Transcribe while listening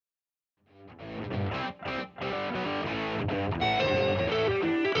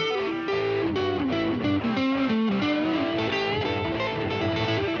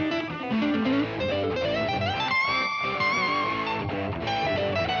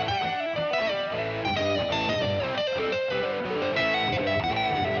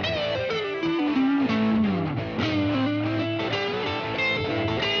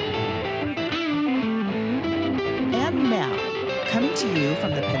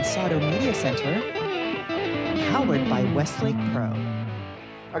Pensado Media Center, powered by Westlake Pro.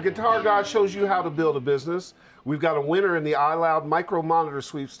 A Guitar Guide shows you how to build a business. We've got a winner in the iLoud Micro Monitor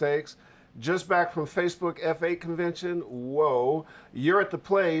Sweepstakes. Just back from Facebook F8 convention. Whoa, you're at the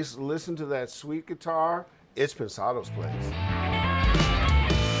place. Listen to that sweet guitar. It's Pensado's place.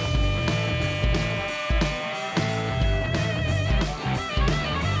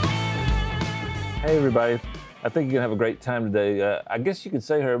 Hey everybody, I think you're gonna have a great time today. I guess you could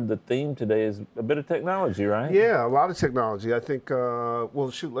say, Herb, the theme today is a bit of technology, right? Yeah, a lot of technology. I think,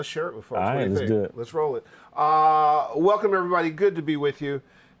 well, shoot, let's share it with folks. All right, let's do it. Let's roll it. Welcome everybody, good to be with you.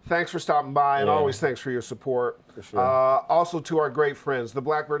 Thanks for stopping by, and always thanks for your support. For sure. Also to our great friends, the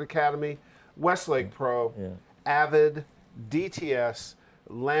Blackbird Academy, Westlake Pro, Avid, DTS,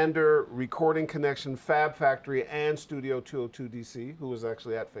 Lander, Recording Connection, Fab Factory, and Studio 202 DC, who was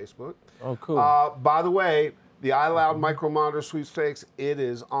actually at Facebook. Oh, cool. By the way, the iLoud Micro Monitor Sweepstakes, it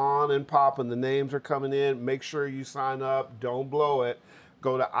is on and popping. The names are coming in. Make sure you sign up. Don't blow it.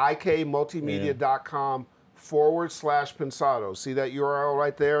 Go to ikmultimedia.com/Pensado. See that URL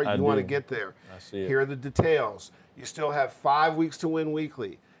right there? You want to get there. I see it. Here are the details. You still have 5 weeks to win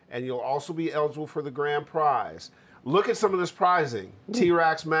weekly, and you'll also be eligible for the grand prize. Look at some of this prizing.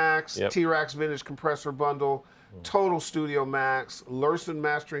 T-Rax Max, T-Rax Vintage Compressor Bundle, Total Studio Max, Lursen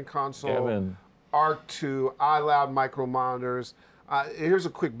Mastering Console, Arc 2, iLoud Micro Monitors. Here's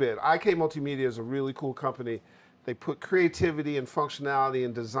a quick bit. IK Multimedia is a really cool company. They put creativity and functionality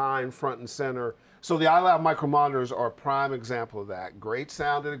and design front and center. So the iLoud Micro Monitors are a prime example of that. Great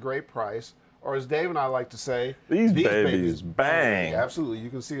sound at a great price. Or as Dave and I like to say, these babies bang. Yeah, absolutely, you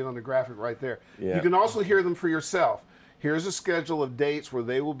can see it on the graphic right there. Yeah. You can also hear them for yourself. Here's a schedule of dates where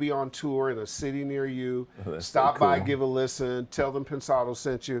they will be on tour in a city near you. Stop by, give a listen, tell them Pensado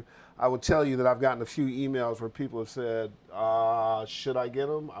sent you. I would tell you that I've gotten a few emails where people have said, should I get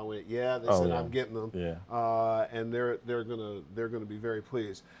them? I went, yeah. They said, I'm getting them. Yeah. And they're gonna be very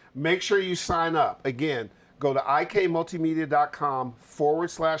pleased. Make sure you sign up. Again, go to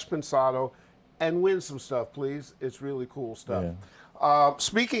ikmultimedia.com/Pensado and win some stuff, please. It's really cool stuff. Yeah.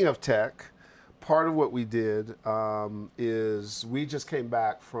 Speaking of tech, part of what we did is we just came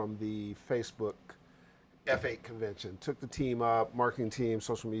back from the Facebook F8 convention. Took the team up, marketing team,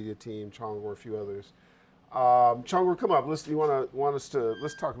 social media team, Chongor, a few others. Chongor, come up. Let's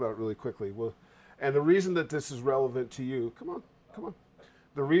talk about it really quickly. And the reason that this is relevant to you, come on.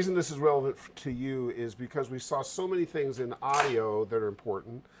 The reason this is relevant to you is because we saw so many things in audio that are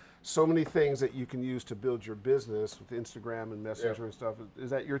important. So many things that you can use to build your business with Instagram and Messenger and stuff. Is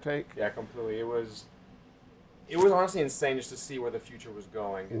that your take? Yeah, completely. It was honestly insane just to see where the future was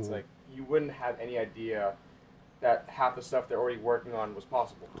going. It's like you wouldn't have any idea that half the stuff they're already working on was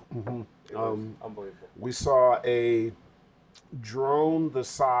possible. It was unbelievable. We saw a drone the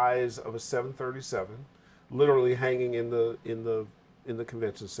size of a 737, literally hanging in the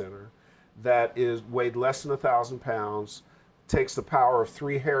convention center, that weighed less than 1,000 pounds. Takes the power of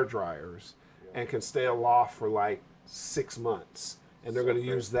 3 hair dryers and can stay aloft for like 6 months, and they're going to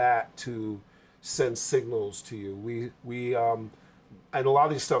use that to send signals to you. And a lot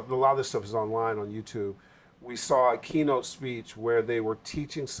of this stuff is online on YouTube. We saw a keynote speech where they were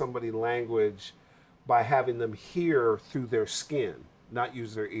teaching somebody language by having them hear through their skin, not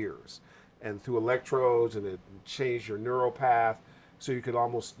use their ears, and through electrodes, and it changed your neural path. So you could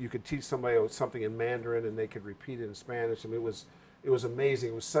teach somebody something in Mandarin and they could repeat it in Spanish. I mean, it was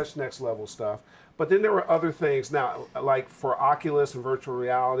amazing. It was such next level stuff. But then there were other things. Now, like for Oculus and virtual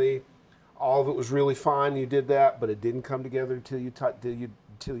reality, all of it was really fine. You did that, but it didn't come together until you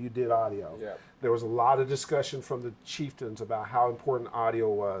did audio. Yeah. There was a lot of discussion from the chieftains about how important audio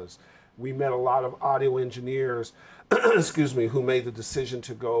was. We met a lot of audio engineers, excuse me, who made the decision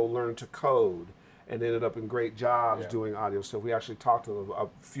to go learn to code and ended up in great jobs doing audio stuff. We actually talked to them. A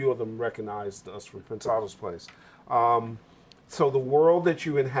few of them recognized us from Pensado's place. So the world that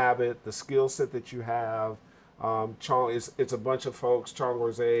you inhabit, the skill set that you have, it's a bunch of folks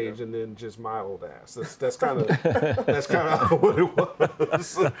Chongor's age and then just my old ass. That's kind of what it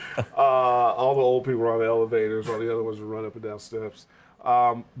was. All the old people were on the elevators, all the other ones would run up and down steps.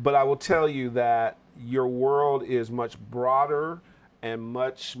 But I will tell you that your world is much broader and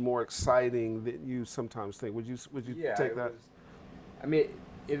much more exciting than you sometimes think. Would you take that? I mean,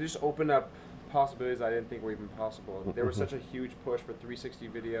 it just opened up possibilities I didn't think were even possible. There was such a huge push for 360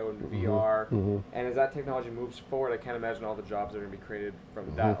 video and VR, and as that technology moves forward, I can't imagine all the jobs that are going to be created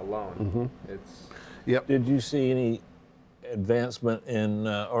from that alone. Did you see any advancement in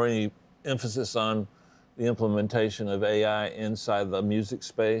or any emphasis on the implementation of AI inside the music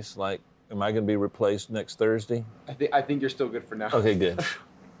space? Like, am I going to be replaced next Thursday? I think you're still good for now. Okay, good.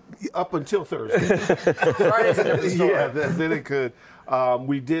 Up until Thursday. Friday's a different story. Yeah, then it could.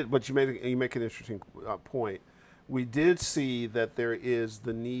 We did, but you make an interesting point. We did see that there is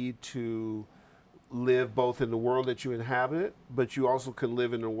the need to live both in the world that you inhabit, but you also can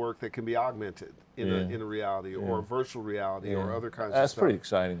live in a work that can be augmented in a reality or a virtual reality or other kinds of stuff. That's pretty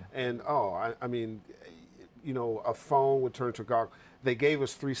exciting. And I mean, you know, a phone would turn to a goggle. They gave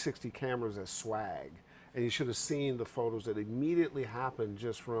us 360 cameras as swag, and you should have seen the photos that immediately happened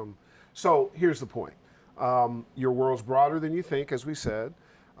just from. So here's the point: your world's broader than you think, as we said.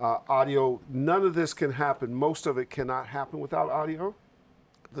 Audio, none of this can happen. Most of it cannot happen without audio.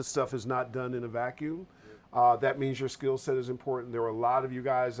 This stuff is not done in a vacuum. That means your skill set is important. There are a lot of you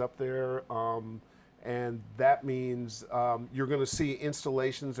guys up there, and that means you're going to see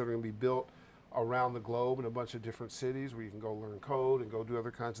installations that are going to be built around the globe in a bunch of different cities where you can go learn code and go do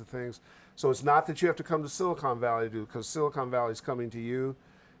other kinds of things. So it's not that you have to come to Silicon Valley to do, because Silicon Valley is coming to you.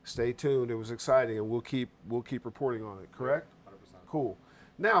 Stay tuned. It was exciting, and we'll keep reporting on it. Correct? 100%. Cool.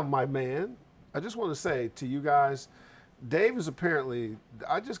 Now, my man, I just want to say to you guys, Dave is apparently,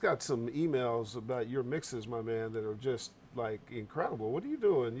 I just got some emails about your mixes, my man, that are just like incredible. What are you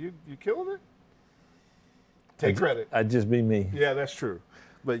doing? You killing it? Take credit. I'd just be me. Yeah, that's true.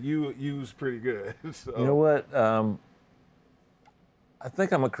 But you was pretty good. So. You know what? I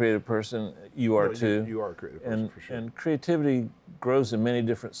think I'm a creative person. You are too. You are a creative person, for sure. And creativity grows in many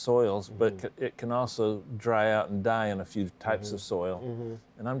different soils, but it can also dry out and die in a few types of soil.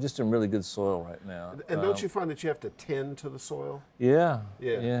 And I'm just in really good soil right now. And don't you find that you have to tend to the soil? Yeah.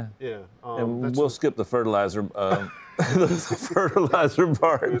 Yeah. And we'll skip the fertilizer, the fertilizer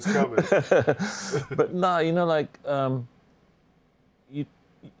part. It's coming. But no, you know, like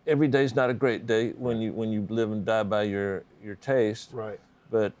every day's not a great day when you live and die by your taste. Right.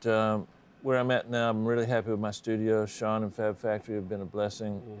 But where I'm at now, I'm really happy with my studio. Sean and Fab Factory have been a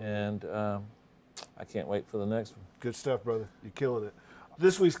blessing, and I can't wait for the next one. Good stuff, brother. You're killing it.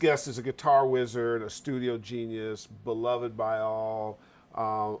 This week's guest is a guitar wizard, a studio genius, beloved by all,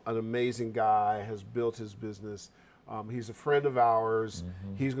 an amazing guy, has built his business. He's a friend of ours.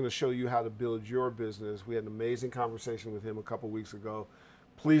 He's going to show you how to build your business. We had an amazing conversation with him a couple weeks ago.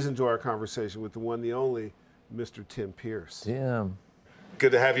 Please enjoy our conversation with the one, the only, Mr. Tim Pierce. Tim.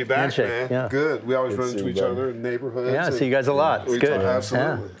 Good to have you back, Handshake, man. yeah. Good. We always Good run to into see each you, other in neighborhoods. Yeah, I see you guys a lot. It's good.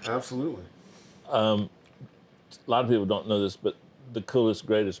 Absolutely. Absolutely. A lot of people don't know this, but the coolest,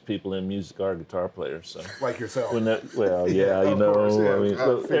 greatest people in music are guitar players. So. Like yourself. Well, yeah, you know. Course, yeah. I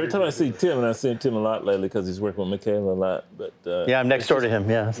mean, every time I see Tim, and I see Tim a lot lately because he's working with Michaela a lot. But Yeah, I'm next door to him.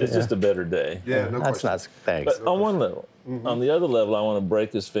 Yeah, it's just a better day. Yeah, no that's question. not. Thanks. But on one level, on the other level, I want to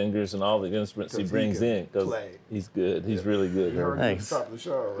break his fingers and all the instruments he brings in because he's good. He's really good. You heard him at the top of the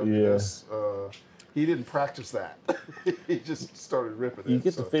show. I mean, he didn't practice that. He just started ripping it. You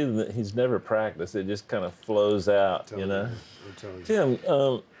get the feeling that he's never practiced. It just kind of flows out, you know. I'm telling you. Tim,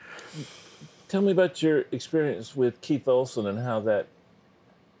 tell me about your experience with Keith Olsen and how that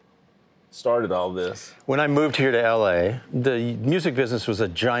started all this. When I moved here to LA, the music business was a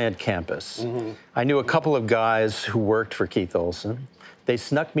giant campus. I knew a couple of guys who worked for Keith Olsen. They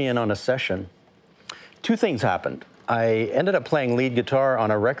snuck me in on a session. Two things happened. I ended up playing lead guitar on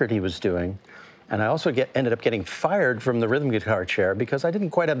a record he was doing, and I also ended up getting fired from the rhythm guitar chair because I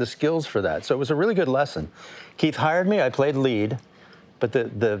didn't quite have the skills for that. So it was a really good lesson. Keith hired me, I played lead, but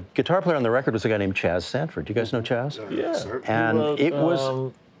the guitar player on the record was a guy named Chaz Sanford. Do you guys know Chaz? Yeah. And wrote, it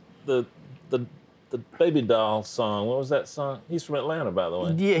was... the Baby Doll song. What was that song? He's from Atlanta, by the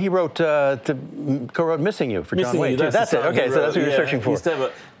way. Yeah, he wrote, co-wrote Missing You for John Wayne. That's it. Okay, so that's what you're searching for.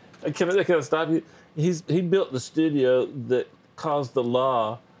 Can I stop you? He built the studio that caused the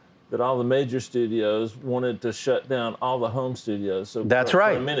law that all the major studios wanted to shut down all the home studios. So that's for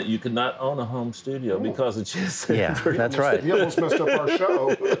a minute, you could not own a home studio because of Chaz. Yeah, that's right. He almost messed up our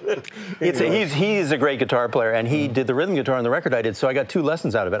show. He's a great guitar player, and he did the rhythm guitar on the record I did, so I got two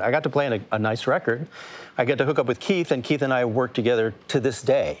lessons out of it. I got to play in a nice record. I got to hook up with Keith, and Keith and I worked together to this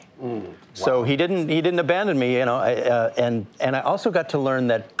day. Wow. So he didn't abandon me, you know. And I also got to learn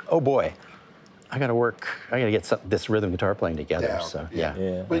that, oh boy, I got to get this rhythm guitar playing together. Yeah. So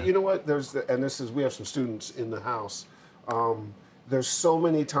yeah. But you know what? We have some students in the house. There's so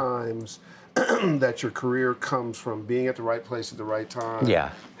many times that your career comes from being at the right place at the right time.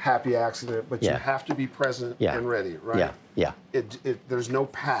 Yeah. Happy accident, but you have to be present and ready, right? Yeah. There's no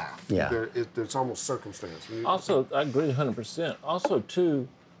path. Yeah. There's almost circumstance. Also, I agree 100%. Also, too,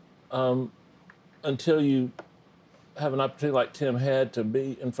 until you have an opportunity like Tim had to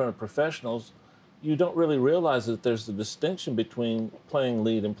be in front of professionals, you don't really realize that there's a distinction between playing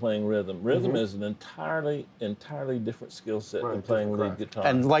lead and playing rhythm. Rhythm is an entirely different skill set than playing lead guitar.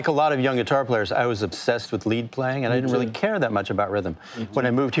 And like a lot of young guitar players, I was obsessed with lead playing, and I didn't really care that much about rhythm. When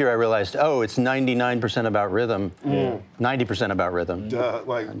I moved here, I realized, oh, it's 99% about rhythm, 90% about rhythm.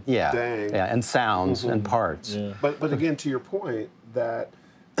 Like, Yeah, dang. yeah, and sounds and parts. Yeah. But again, to your point, that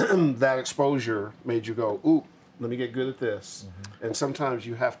that exposure made you go, ooh, let me get good at this. And sometimes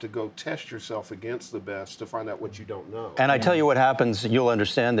you have to go test yourself against the best to find out what you don't know. And I tell you what happens, you'll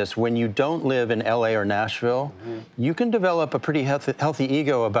understand this, when you don't live in LA or Nashville, you can develop a pretty healthy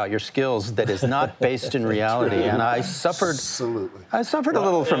ego about your skills that is not based in reality. And I suffered a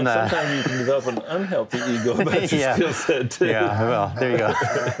little from that. Sometimes you can develop an unhealthy ego about your skill set too. Yeah, well, there you go.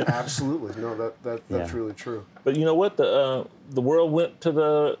 Absolutely. No, that's really true. But you know what? The world went to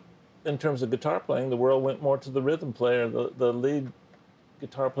the, in terms of guitar playing, the world went more to the rhythm player. The lead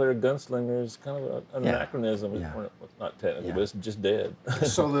guitar player, gunslinger, is kind of an anachronism. Well, not technically, but it's just dead.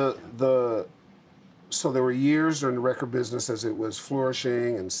 So so there were years during the record business as it was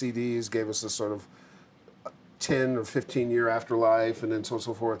flourishing, and CDs gave us a sort of 10 or 15 year afterlife, and then so on and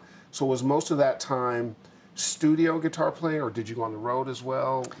so forth. So was most of that time studio guitar playing, or did you go on the road as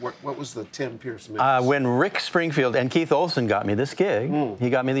well? What was the Tim Pierce mix? When Rick Springfield and Keith Olsen got me this gig, he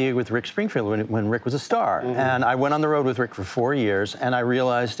got me the gig with Rick Springfield when Rick was a star. And I went on the road with Rick for 4 years, and I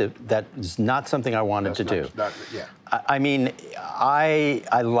realized that is not something I wanted to do. I mean, I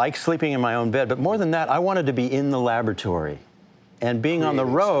like sleeping in my own bed, but more than that, I wanted to be in the laboratory. And being on the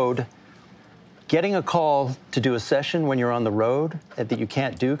road, getting a call to do a session when you're on the road that you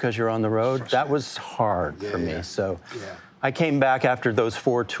can't do because you're on the road, that was hard for me. So I came back after those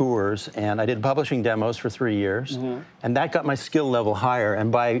 4 tours, and I did publishing demos for 3 years, and that got my skill level higher.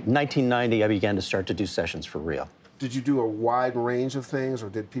 And by 1990, I began to start to do sessions for real. Did you do a wide range of things, or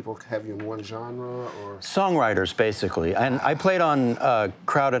did people have you in one genre? Or songwriters, basically. And I played on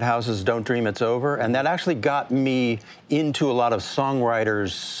Crowded Houses' Don't Dream It's Over, and that actually got me into a lot of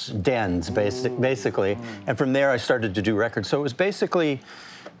songwriters' dens, basically. And from there, I started to do records. So it was basically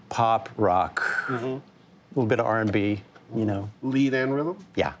pop, rock, a little bit of R&B, you know. Lead and rhythm?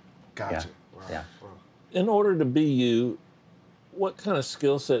 Yeah. Gotcha. Yeah. Wow. In order to be you, what kind of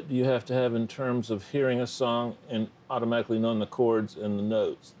skill set do you have to have in terms of hearing a song and automatically knowing the chords and the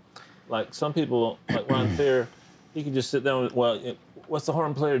notes? Like some people, like Ron Fair, he can just sit down with, what's the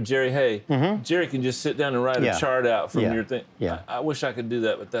horn player, Jerry Hay? Jerry can just sit down and write a chart out from your thing. I wish I could do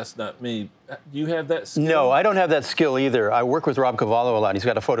that, but that's not me. Do you have that skill? No, I don't have that skill either. I work with Rob Cavallo a lot. He's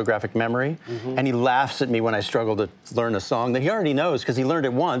got a photographic memory, and he laughs at me when I struggle to learn a song that he already knows because he learned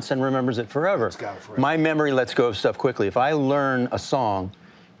it once and remembers it forever. My memory lets go of stuff quickly. If I learn a song,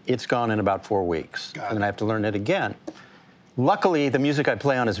 it's gone in about 4 weeks, and then I have to learn it again. Luckily, the music I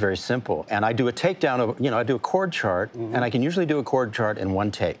play on is very simple, and I do a takedown of, I do a chord chart, and I can usually do a chord chart in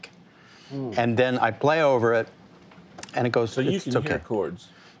 1 take. And then I play over it, and it goes, so you can hear chords?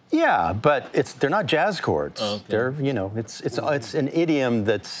 Yeah, but they're not jazz chords. They're, it's an idiom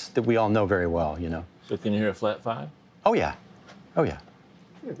that we all know very well, So can you hear a flat 5? Oh, yeah. Oh, yeah.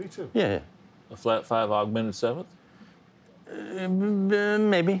 Yeah, me too. Yeah. A flat 5 augmented 7th?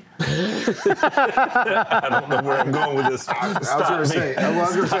 Maybe. I don't know where I'm going with this. I was going to say,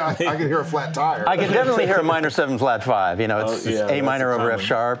 I can hear a flat tire. I can definitely hear a minor 7 flat 5. It's A minor over F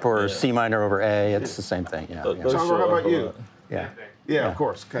sharp or C minor over A. It's the same thing. Yeah. John, how about you? Yeah, of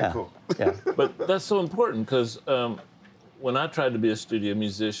course. Okay, cool. Yeah. But that's so important because when I tried to be a studio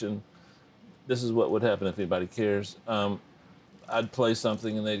musician, this is what would happen if anybody cares. I'd play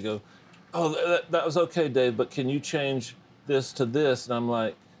something and they'd go, "Oh, that was okay, Dave, but can you change this to this?" And I'm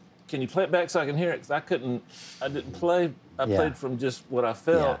like, "Can you play it back so I can hear it?" Because I didn't play. I played from just what I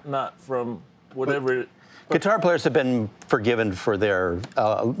felt, not from whatever. Guitar players have been forgiven for their,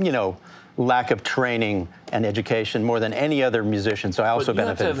 lack of training and education more than any other musician. So I also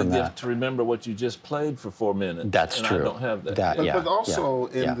benefited from that. You have to remember what you just played for 4 minutes. That's true. I don't have that. But also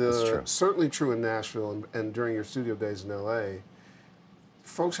certainly true in Nashville and during your studio days in LA.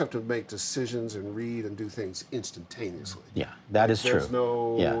 Folks have to make decisions and read and do things instantaneously. Yeah, that is true.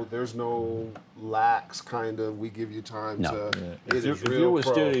 There's no lax kind of, we give you time to. If you're with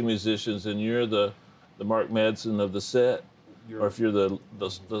studio musicians and you're the Mark Madsen of the set, or if you're the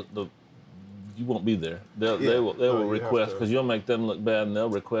you won't be there. They will request, because you'll make them look bad, and they'll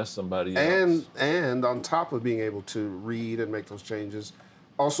request somebody else. And on top of being able to read and make those changes,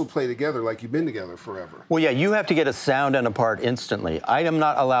 also play together like you've been together forever. Well, yeah, you have to get a sound and a part instantly. I am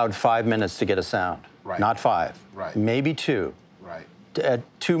not allowed 5 minutes to get a sound. Right. Not 5. Right. Maybe 2. Right. at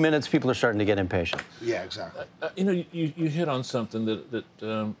 2 minutes, people are starting to get impatient. Yeah, exactly. You know, you hit on something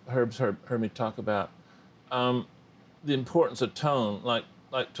that Herb's heard me talk about. The importance of tone.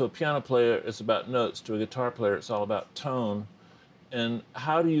 Like to a piano player, it's about notes. To a guitar player, it's all about tone. And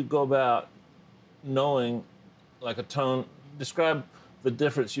how do you go about knowing, like a tone? Describe the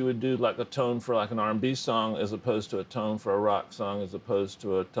difference you would do, like a tone for like an R&B song as opposed to a tone for a rock song as opposed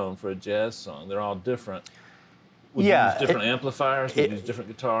to a tone for a jazz song. They're all different. Would you use different amplifiers? Would you use different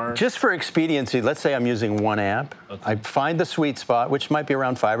guitars? Just for expediency, let's say I'm using 1 amp. Okay. I find the sweet spot, which might be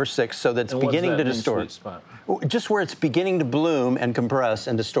around 5 or 6, so that it's beginning to distort. Sweet spot? Just where it's beginning to bloom and compress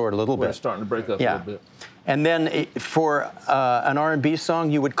and distort a little Where bit. it's starting to break up a little bit. And then for an R&B song,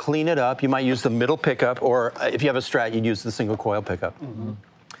 you would clean it up. You might use the middle pickup, or if you have a Strat, you'd use the single coil pickup. Mm-hmm.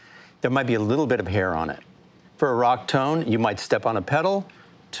 There might be a little bit of hair on it. For a rock tone, you might step on a pedal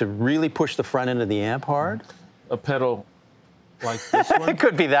to really push the front end of the amp hard. A pedal like this one? It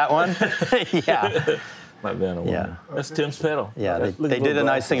could be that one. Yeah. Might be on a one. Yeah. That's Tim's pedal. Yeah, they did a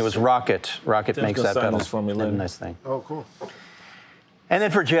nice thing. It was Rocket. Rocket Tim's makes gonna that sign pedal. this for me They did a later. nice thing. Oh, cool. And then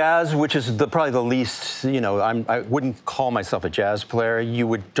for jazz, which is probably the least, you know, I wouldn't call myself a jazz player. You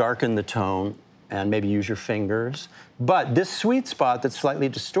would darken the tone and maybe use your fingers. But this sweet spot that's slightly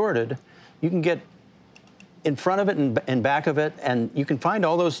distorted, you can get in front of it and back of it, and you can find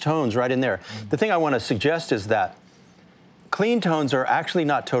all those tones right in there. The thing I want to suggest is that clean tones are actually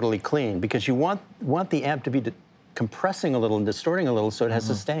not totally clean, because you want the amp to be compressing a little and distorting a little so it has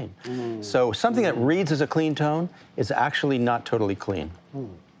sustain. So something that reads as a clean tone is actually not totally clean.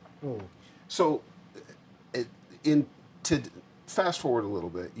 So, to fast forward a little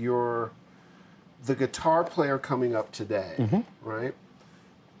bit, you're the guitar player coming up today, right?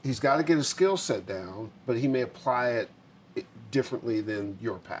 He's got to get his skill set down, but he may apply it differently than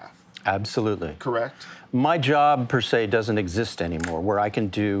your path. Absolutely. Correct? My job, per se, doesn't exist anymore, where I can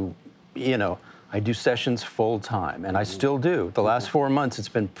do, you know, I do sessions full time, and I still do. The last 4 months, it's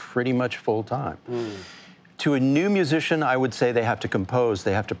been pretty much full time. To a new musician, I would say they have to compose,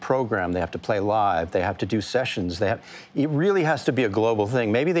 they have to program, they have to play live, they have to do sessions. It really has to be a global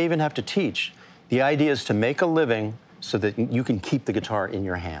thing. Maybe they even have to teach. The idea is to make a living so that you can keep the guitar in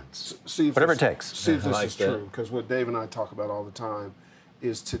your hands. Whatever it takes. See if this like is that. true, because what Dave and I talk about all the time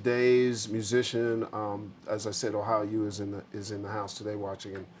is today's musician. As I said, Ohio U is in the house today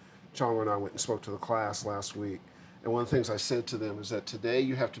watching, and Chandler and I went and spoke to the class last week. And one of the things I said to them is that today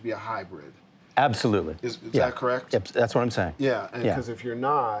you have to be a hybrid. Absolutely. Is that correct? Yep, that's what I'm saying. Yeah, because if you're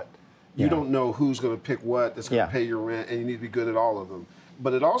not, you don't know who's going to pick what that's going to pay your rent, and you need to be good at all of them.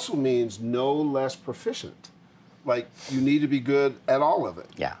 But it also means no less proficient. Like, you need to be good at all of it.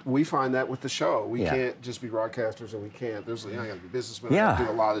 Yeah. We find that with the show. We can't just be broadcasters, and we can't. There's, I got to be businessmen. I got to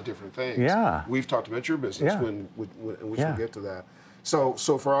do a lot of different things. Yeah. We've talked about your business when we get to that. So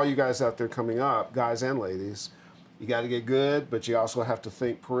for all you guys out there coming up, guys and ladies, you got to get good, but you also have to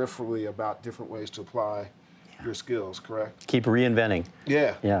think peripherally about different ways to apply your skills, correct? Keep reinventing.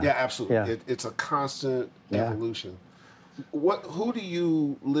 Yeah, absolutely. Yeah. It's a constant evolution. Who do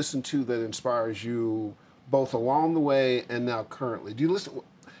you listen to that inspires you both along the way and now currently? Do you listen?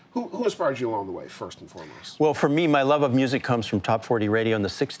 Who inspired you along the way, first and foremost? Well, for me, my love of music comes from Top 40 radio in the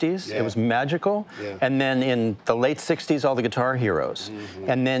 60s. Yeah. It was magical. Yeah. And then in the late 60s, all the guitar heroes.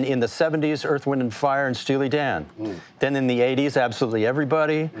 And then in the 70s, Earth, Wind and Fire and Steely Dan. Then in the 80s, absolutely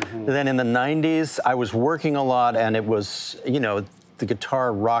everybody. Then in the 90s, I was working a lot, and it was, you know, the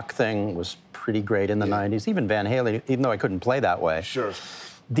guitar rock thing was pretty great in the 90s. Even Van Halen, even though I couldn't play that way. Sure.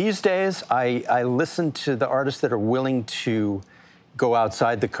 These days, I listen to the artists that are willing to go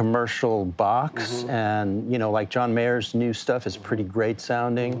outside the commercial box, and you know, like John Mayer's new stuff is pretty great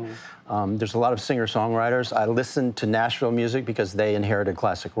sounding. There's a lot of singer-songwriters. I listen to Nashville music because they inherited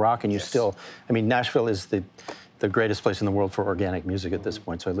classic rock, and you still, I mean, Nashville is the greatest place in the world for organic music at this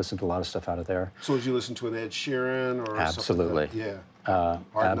point, so I listen to a lot of stuff out of there. So would you listen to an Ed Sheeran or Absolutely. something like that? Yeah.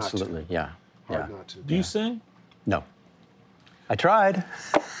 Hard Absolutely, not to. yeah. Hard not to. Do you sing? No. I tried.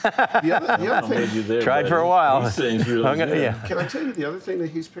 The other I'll thing, leave you there, Tried for buddy. a while. He sings really good. can I tell you the other thing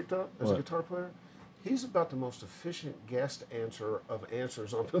that he's picked up as a What? guitar player? He's about the most efficient guest answer of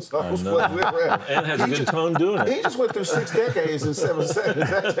answers on I Pensado's know. Play. And has a good tone doing He it. just went through 6 decades in 7 seconds.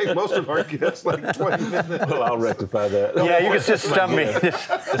 That takes most of our guests like 20 minutes. Well, I'll rectify that. Yeah, you can just stump me.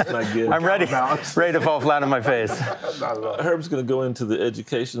 That's not good. I'm ready to fall flat on my face. Not at all. Herb's going to go into the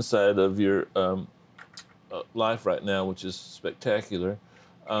education side of your life right now, which is spectacular.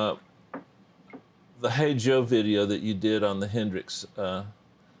 The Hey Joe video that you did on the Hendrix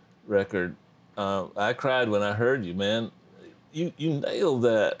record, I cried when I heard you, man. You nailed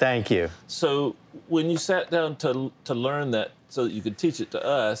that. Thank you. So when you sat down to learn that so that you could teach it to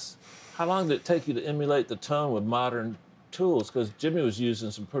us. How long did it take you to emulate the tone with modern tools? Because Jimmy was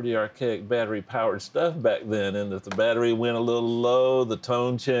using some pretty archaic battery-powered stuff back then, and if the battery went a little low, the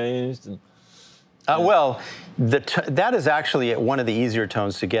tone changed. And well, that is actually one of the easier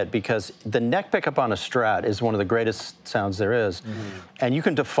tones to get, because the neck pickup on a Strat is one of the greatest sounds there is. And you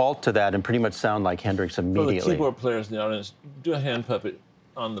can default to that and pretty much sound like Hendrix immediately. For the keyboard players in the audience, do a hand puppet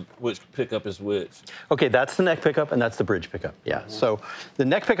on which pickup is which. Okay, that's the neck pickup and that's the bridge pickup. Yeah. So the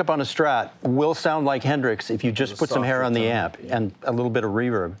neck pickup on a Strat will sound like Hendrix if you just put some hair on the amp and a little bit of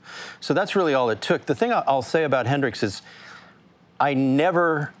reverb. So that's really all it took. The thing I'll say about Hendrix is I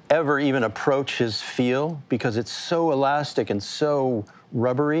never, ever even approach his feel because it's so elastic and so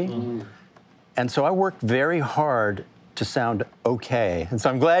rubbery. And so I work very hard to sound okay. And so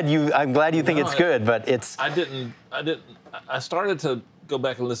I'm glad you think it's good, but it's... I started to go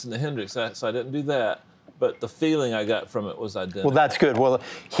back and listen to Hendrix, so I didn't do that. But the feeling I got from it was identical. Well, that's good. Well,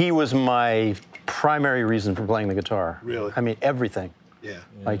 he was my primary reason for playing the guitar. Really? I mean, everything. Yeah.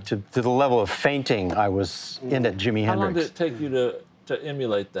 Like to the level of fainting I was in at Jimi Hendrix. How long did it take you to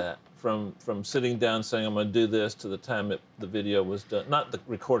emulate that? From sitting down saying, I'm going to do this, to the time the video was done? Not the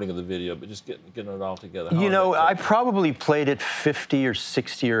recording of the video, but just getting it all together. You know, I probably played it 50 or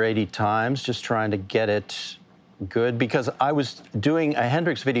 60 or 80 times just trying to get it good, because I was doing a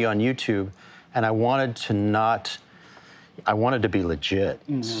Hendrix video on YouTube and I wanted to be legit.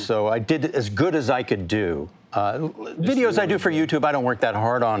 So I did as good as I could do. Videos I do for YouTube, I don't work that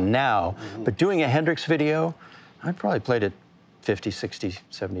hard on now, but doing a Hendrix video, I probably played it 50, 60,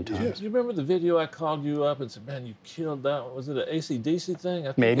 70 times. Do you remember the video I called you up and said, man, you killed that one? Was it an AC/DC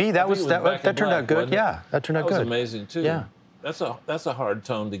thing? Maybe. That turned out good. Yeah, that turned out good. That was amazing, too. Yeah. That's a hard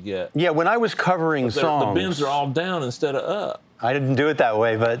tone to get. Yeah, when I was covering songs... The bends are all down instead of up. I didn't do it that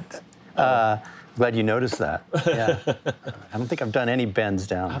way, but glad you noticed that. Yeah. I don't think I've done any bends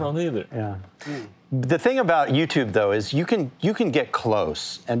down. I don't either. Yeah. The thing about YouTube, though, is you can get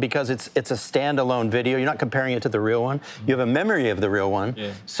close, and because it's a standalone video, you're not comparing it to the real one. You have a memory of the real one,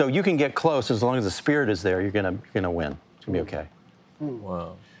 so you can get close as long as the spirit is there. You're gonna win. It's gonna be okay.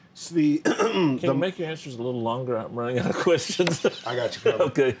 Wow. So can you make your answers a little longer? I'm running out of questions. I got you covered.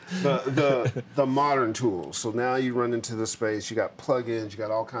 Okay. The modern tools. So now you run into the space. You got plugins. You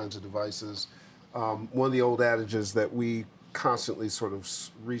got all kinds of devices. One of the old adages that we constantly sort of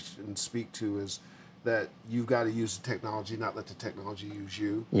reach and speak to is that you've got to use the technology, not let the technology use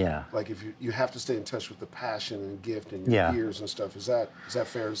you. Yeah. Like if you have to stay in touch with the passion and gift and your ears and stuff. Is that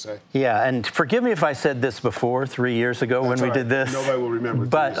fair to say? Yeah, and forgive me if I said this before 3 years ago when we did this. Nobody will remember.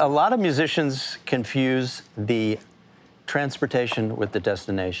 But a lot of musicians confuse the transportation with the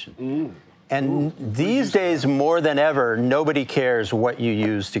destination. And these days, more than ever, nobody cares what you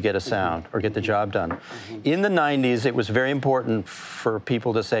use to get a sound or get the job done. In the 90s, it was very important for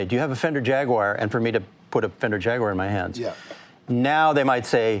people to say, do you have a Fender Jaguar? And for me to put a Fender Jaguar in my hands. Yeah. Now they might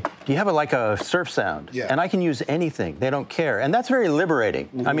say, do you have like a surf sound? Yeah. And I can use anything. They don't care. And that's very liberating.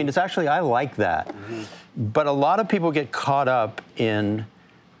 I mean, it's actually, I like that. But a lot of people get caught up in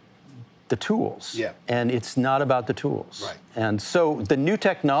the tools. Yeah. And it's not about the tools. Right. And so the new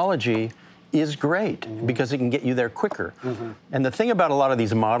technology is great because it can get you there quicker. And the thing about a lot of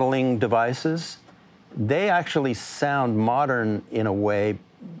these modeling devices, they actually sound modern in a way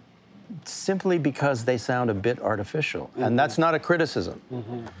simply because they sound a bit artificial. And that's not a criticism.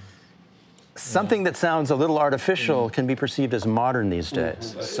 Something that sounds a little artificial can be perceived as modern these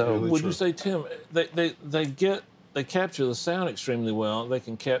days. So would you say, Tim, they capture the sound extremely well. They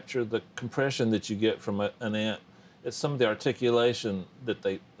can capture the compression that you get from an amp. It's some of the articulation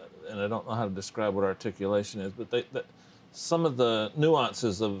that and I don't know how to describe what articulation is, but some of the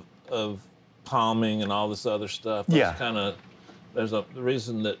nuances of palming and all this other stuff. There's the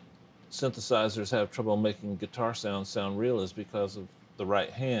reason that synthesizers have trouble making guitar sound real is because of the right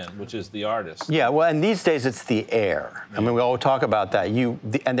hand, which is the artist. Yeah, well, and these days it's the air. I mean, we all talk about that.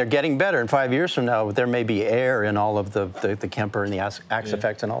 And they're getting better. In 5 years from now, there may be air in all of the Kemper and the Axe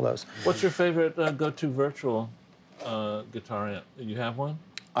effects and all those. What's your favorite go-to virtual guitar amp? Do you have one?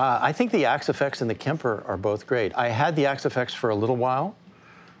 I think the Axe effects and the Kemper are both great. I had the Axe effects for a little while.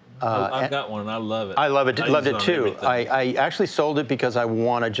 I've got one and I love it. I love it. Loved it too. I actually sold it because I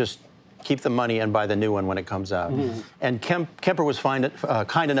want to just keep the money and buy the new one when it comes out. And Kemper was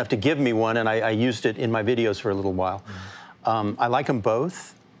kind enough to give me one, and I used it in my videos for a little while. I like them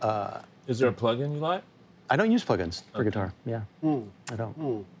both. Is there a plugin you like? I don't use plugins for guitar. Yeah, I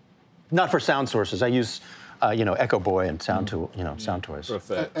don't. Not for sound sources. I use Echo Boy and Sound Tool, Sound Toys.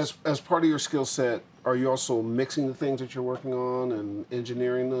 As part of your skill set, are you also mixing the things that you're working on and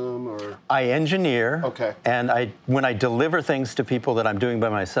engineering them, or? I engineer. Okay. And when I deliver things to people that I'm doing by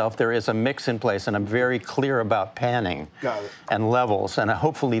myself, there is a mix in place, and I'm very clear about panning. Got it. And levels, and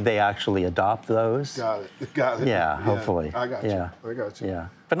hopefully they actually adopt those. Got it. Got it. Yeah, hopefully. I got you. Yeah. I got you. Yeah.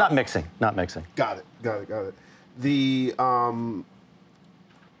 But not mixing. Not mixing. Got it. Got it. Got it. The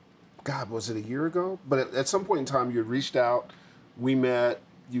God, was it a year ago? But at some point in time, you had reached out. We met.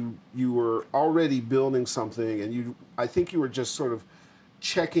 You were already building something, and I think you were just sort of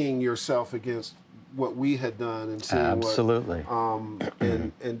checking yourself against what we had done and seeing Absolutely. what.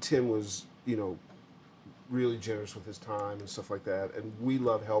 And Tim was, really generous with his time and stuff like that, and we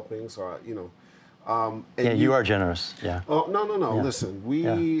love helping. So and yeah, you are generous. Yeah. Oh no! Yeah. Listen,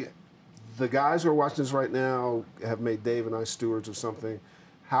 the guys who are watching this right now have made Dave and I stewards of something.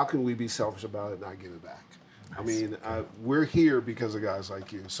 How can we be selfish about it and not give it back? Nice. I mean, we're here because of guys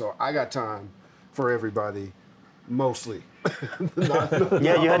like you. So I got time for everybody, mostly.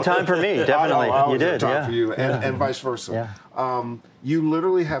 Yeah, you had time for me, definitely. I you did, have time yeah. for you, and vice versa. Yeah. You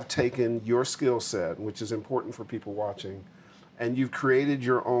literally have taken your skill set, which is important for people watching, and you've created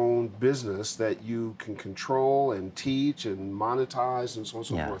your own business that you can control and teach and monetize and so on and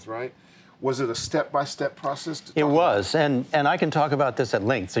so forth, right? Was it a step-by-step process? It was, and I can talk about this at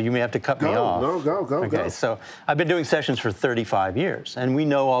length, so you may have to cut me off. No, go. Okay, so I've been doing sessions for 35 years, and we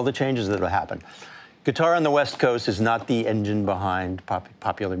know all the changes that have happened. Guitar on the West Coast is not the engine behind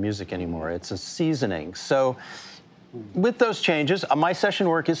popular music anymore. It's a seasoning. So with those changes, my session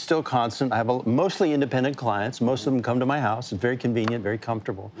work is still constant. I have mostly independent clients. Most of them come to my house. It's very convenient, very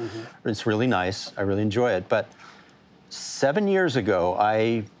comfortable. It's really nice. I really enjoy it. But 7 years ago,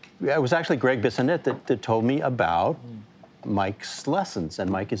 it was actually Greg Bissonette that told me about Mike's lessons. And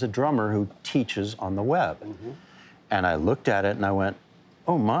Mike is a drummer who teaches on the web. And I looked at it and I went,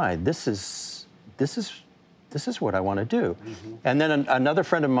 oh my, this is what I want to do. And then another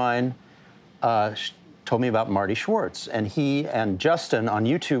friend of mine told me about Marty Schwartz. And he and Justin on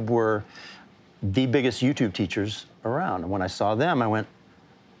YouTube were the biggest YouTube teachers around. And when I saw them, I went,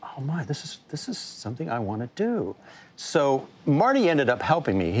 oh my, this is something I want to do. So Marty ended up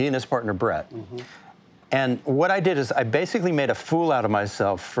helping me, he and his partner Brett. And what I did is I basically made a fool out of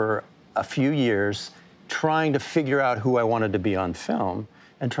myself for a few years trying to figure out who I wanted to be on film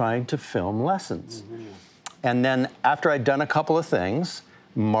and trying to film lessons. And then after I'd done a couple of things,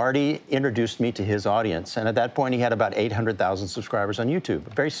 Marty introduced me to his audience. And at that point, he had about 800,000 subscribers on YouTube,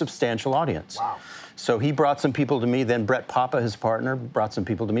 a very substantial audience. Wow. So he brought some people to me, then Brett Papa, his partner, brought some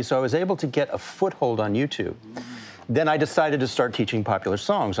people to me. So I was able to get a foothold on YouTube. Then I decided to start teaching popular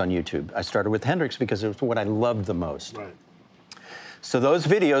songs on YouTube. I started with Hendrix because it was what I loved the most. Right. So those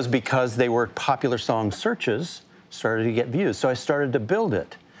videos, because they were popular song searches, started to get views. So I started to build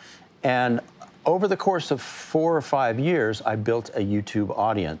it. And over the course of 4 or 5 years, I built a YouTube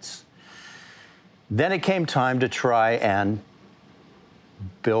audience. Then it came time to try and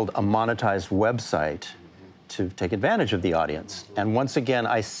build a monetized website to take advantage of the audience. And once again,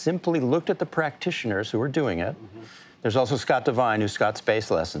 I simply looked at the practitioners who were doing it. There's also Scott Devine, who's Scott's bass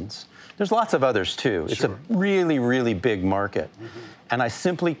lessons. There's lots of others too. It's a really, really big market. And I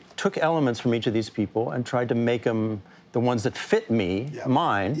simply took elements from each of these people and tried to make them the ones that fit me,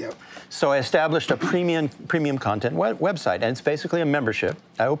 mine. So I established a premium content website, and it's basically a membership.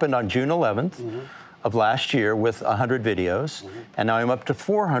 I opened on June 11th of last year with 100 videos, and now I'm up to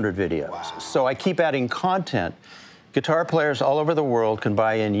 400 videos. Wow. So I keep adding content. Guitar players all over the world can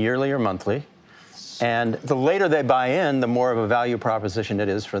buy in yearly or monthly. And the later they buy in, the more of a value proposition it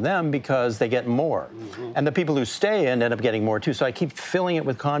is for them because they get more. And the people who stay in end up getting more too. So I keep filling it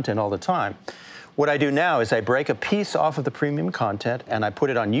with content all the time. What I do now is I break a piece off of the premium content and I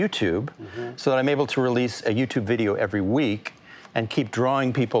put it on YouTube so that I'm able to release a YouTube video every week and keep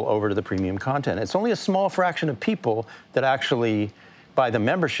drawing people over to the premium content. It's only a small fraction of people that actually buy the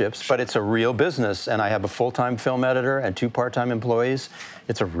memberships, but it's a real business. And I have a full-time film editor and 2 part-time employees.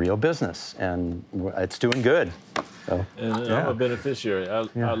 It's a real business, and it's doing good. So, and I'm a beneficiary.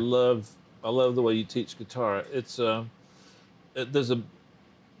 I love the way you teach guitar. It's there's a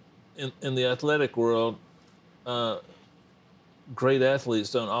in the athletic world, great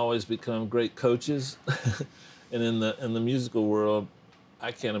athletes don't always become great coaches, and in the musical world,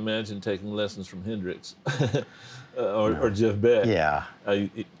 I can't imagine taking lessons from Hendrix or Jeff Beck. Yeah.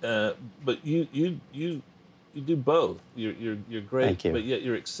 But you do both. You're great, Thank you. but yet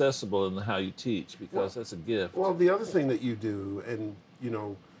you're accessible in how you teach because that's a gift. Well, the other thing that you do, and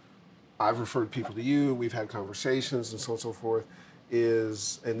I've referred people to you, we've had conversations and so on and so forth,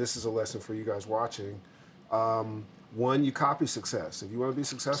 is, and this is a lesson for you guys watching, one, you copy success. If you want to be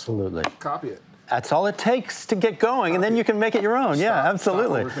successful, Absolutely. copy it. That's all it takes to get going, and then you can make it your own. Yeah,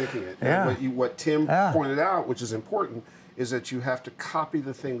 absolutely. Stop overthinking it. Yeah. What Tim pointed out, which is important, is that you have to copy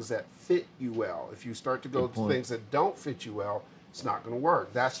the things that fit you well. If you start to go to things that don't fit you well, it's not going to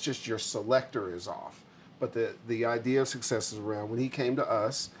work. That's just your selector is off. But the idea of success is around. When he came to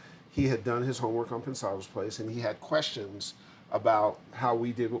us, he had done his homework on Pensado's Place, and he had questions about how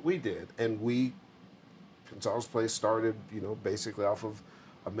we did what we did. And Pensado's Place started, basically off of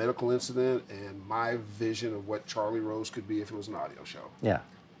a medical incident and my vision of what Charlie Rose could be if it was an audio show. Yeah.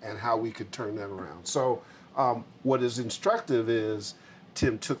 And how we could turn that around. So what is instructive is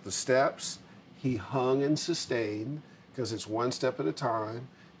Tim took the steps, he hung and sustained, because it's one step at a time.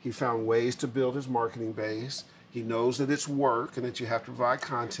 He found ways to build his marketing base. He knows that it's work and that you have to provide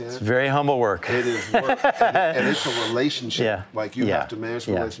content. It's very humble work. It is work. and it's a relationship. Yeah. Like you have to manage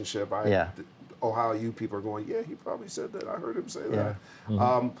a Yeah. relationship. Ohio U people are going, yeah, he probably said that. I heard him say that.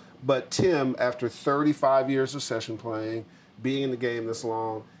 Mm-hmm. But Tim, after 35 years of session playing, being in the game this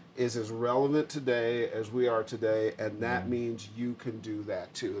long, is as relevant today as we are today, and that means you can do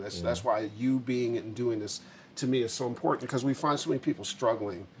that too. That's why you being and doing this, to me, is so important, because we find so many people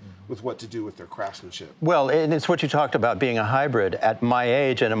struggling with what to do with their craftsmanship. Well, and it's what you talked about, being a hybrid. At my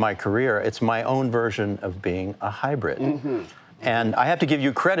age and in my career, it's my own version of being a hybrid. Mm-hmm. And I have to give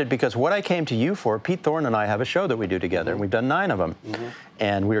you credit, because what I came to you for, Pete Thorne and I have a show that we do together, and we've done 9 of them.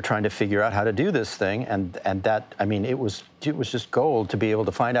 And we were trying to figure out how to do this thing, and that, I mean, it was just gold to be able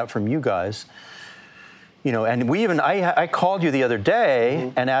to find out from you guys. And I called you the other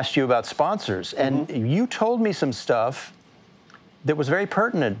day and asked you about sponsors, and you told me some stuff that was very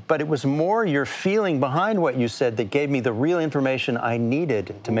pertinent, but it was more your feeling behind what you said that gave me the real information I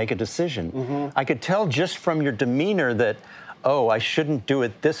needed to make a decision. I could tell just from your demeanor that, oh, I shouldn't do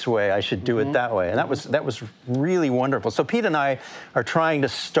it this way, I should do it that way. And that was really wonderful. So Pete and I are trying to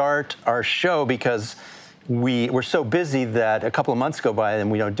start our show because we're so busy that a couple of months go by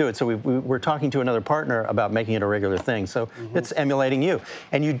and we don't do it. So we're talking to another partner about making it a regular thing. So it's emulating you.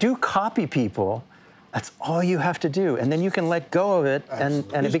 And you do copy people. That's all you have to do. And then you can let go of it, and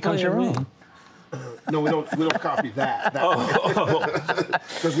it becomes your own. No, we don't copy that.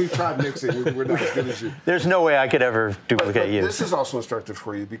 Because we've tried mixing. We're not as good as you. There's no way I could ever duplicate you. This is also instructive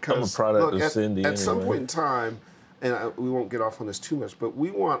for you, because I'm a product of Cindy at some anyway. point in time, and we won't get off on this too much, but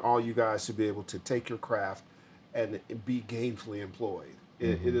we want all you guys to be able to take your craft and be gainfully employed.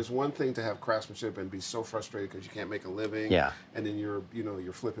 It is one thing to have craftsmanship and be so frustrated because you can't make a living, and then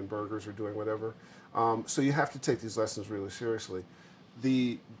you're flipping burgers or doing whatever. So you have to take these lessons really seriously.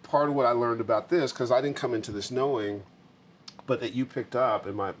 The part of what I learned about this, because I didn't come into this knowing, but that you picked up,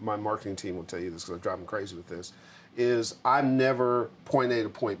 and my marketing team will tell you this because I drive them crazy with this, is I'm never point A to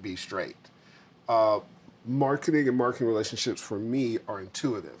point B straight. Marketing and marketing relationships for me are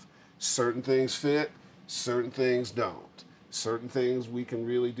intuitive. Certain things fit, certain things don't. Certain things we can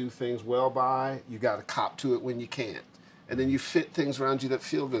really do things well by. You got to cop to it when you can't. And then you fit things around you that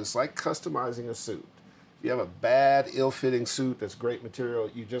feel good. It's like customizing a suit. If you have a bad, ill-fitting suit that's great material,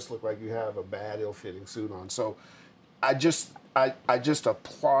 you just look like you have a bad, ill-fitting suit on. So I just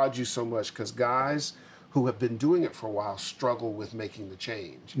applaud you so much, because guys who have been doing it for a while struggle with making the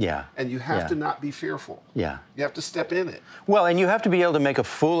change. Yeah. And you have to not be fearful. Yeah. You have to step in it. Well, and you have to be able to make a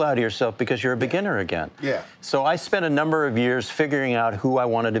fool out of yourself, because you're a beginner again. Yeah. So I spent a number of years figuring out who I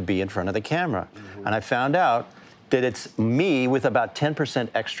wanted to be in front of the camera. And I found out that it's me with about 10%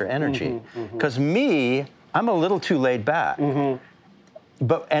 extra energy. Because I'm a little too laid back. And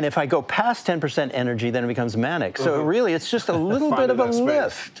if I go past 10% energy, then it becomes manic. So really, it's just a little bit of a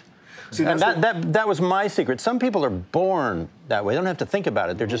lift. See, and that was my secret. Some people are born that way. They don't have to think about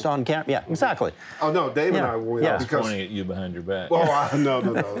it. They're just on camera. Yeah, exactly. Oh, no, Dave and I were winning because... pointing at you behind your back. Oh, no.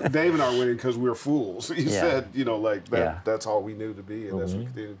 Dave and I are winning because we're fools. He said, that's all we knew to be, and that's what we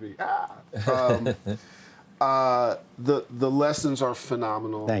continue to be. The lessons are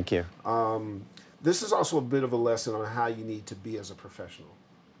phenomenal. Thank you. This is also a bit of a lesson on how you need to be as a professional.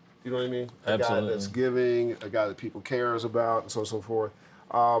 You know what I mean? Absolutely. A guy that's giving, a guy that people cares about, and so on and so forth.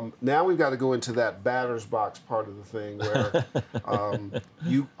 Now we've got to go into that batter's box part of the thing where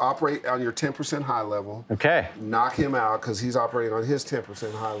you operate on your 10% high level. Okay. Knock him out because he's operating on his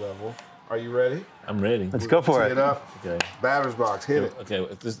 10% high level. Are you ready? I'm ready. Let's go for it. Tee it up. Okay. Batter's box. Hit it. Okay.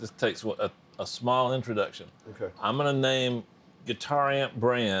 This takes a small introduction. Okay. I'm going to name guitar amp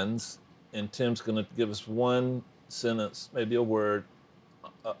brands, and Tim's going to give us one sentence, maybe a word,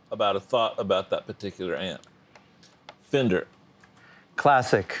 about a thought about that particular amp. Fender.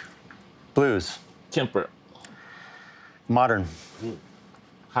 Classic. Blues. Kemper. Modern.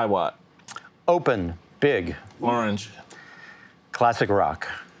 High watt. Open. Big. Orange. Classic rock.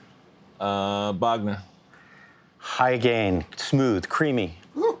 Bogner. High gain, smooth, creamy.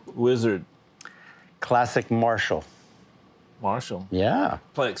 Wizard. Classic Marshall. Marshall. Yeah.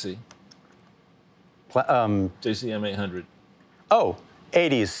 Plexi. JCM 800. Oh,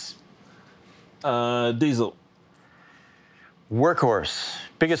 80s. Diesel. Workhorse.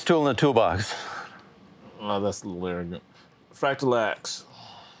 Biggest tool in the toolbox. Oh, that's a little arrogant. Fractal Axe.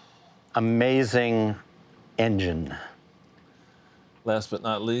 Amazing engine. Last but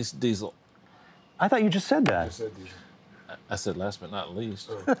not least, Diesel. I thought you just said that. I said these. I said last but not least.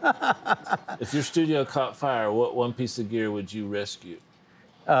 If your studio caught fire, what one piece of gear would you rescue?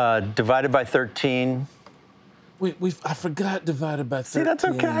 Divided by 13. I forgot divided by 13. See, that's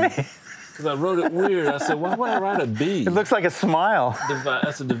okay. Because I wrote it weird. I said, why would I write a B? It looks like a smile.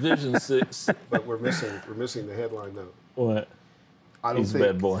 That's a Division 6. But we're missing the headline note. What? I don't He's think, a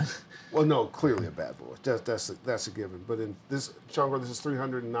bad boy. Well, no, clearly a bad boy. That's a given. But in this, Chongo, this is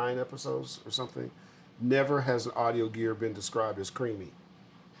 309 episodes or something. Never has an audio gear been described as creamy.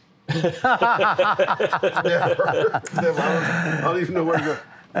 Never. I don't even know where to go.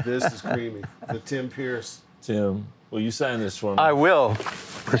 This is creamy. The Tim Pierce. Tim, will you sign this for me? I will.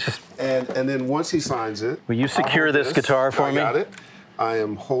 And then once he signs it, Will you secure this guitar for me? I got it. I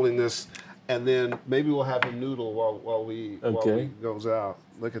am holding this, and then maybe we'll have him noodle while we goes out.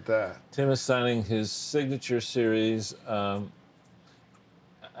 Look at that. Tim is signing his signature series.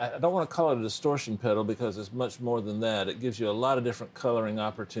 I don't want to call it a distortion pedal because it's much more than that. It gives you a lot of different coloring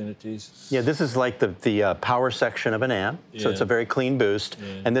opportunities. Yeah, this is like the power section of an amp, so it's a very clean boost.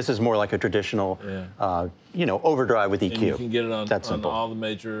 Yeah. And this is more like a traditional, overdrive with EQ. And you can get it on simple. all the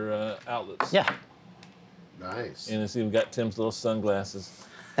major outlets. Yeah. Nice. And it's even got Tim's little sunglasses.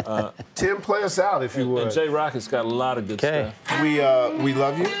 Tim, play us out if you would. And J Rocket's got a lot of good stuff. We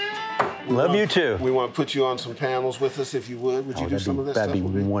love you. Love you too. We want to put you on some panels with us if you would. Would you do some of this that'd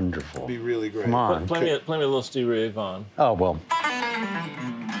stuff? be wonderful. It'd be really great. Come on. Play me a little Stevie Ray Vaughan. Oh, well.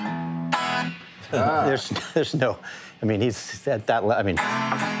 There's no, I mean, he's at that level. I mean,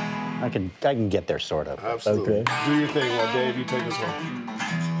 I can get there sort of. Absolutely. Okay. Do your thing while Dave, you take us home.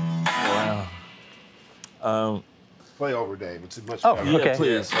 Wow. Play over, Dave. It's much Oh, better. Yeah, okay.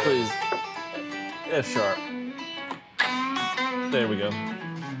 please. F sharp. There we go.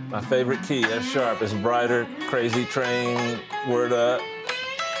 My favorite key, F sharp, is brighter, crazy train, word up.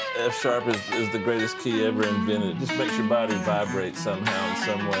 F sharp is the greatest key ever invented. It just makes your body vibrate somehow in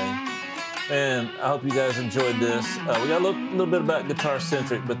some way. And I hope you guys enjoyed this. We got a little bit about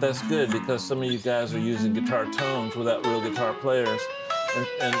guitar-centric, but that's good because some of you guys are using guitar tones without real guitar players.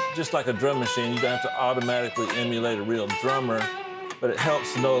 And just like a drum machine, you don't have to automatically emulate a real drummer, but it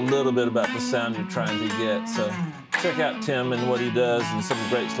helps to know a little bit about the sound you're trying to get. So check out Tim and what he does and some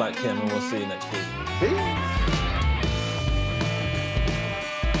greats like him, and we'll see you next week. Peace.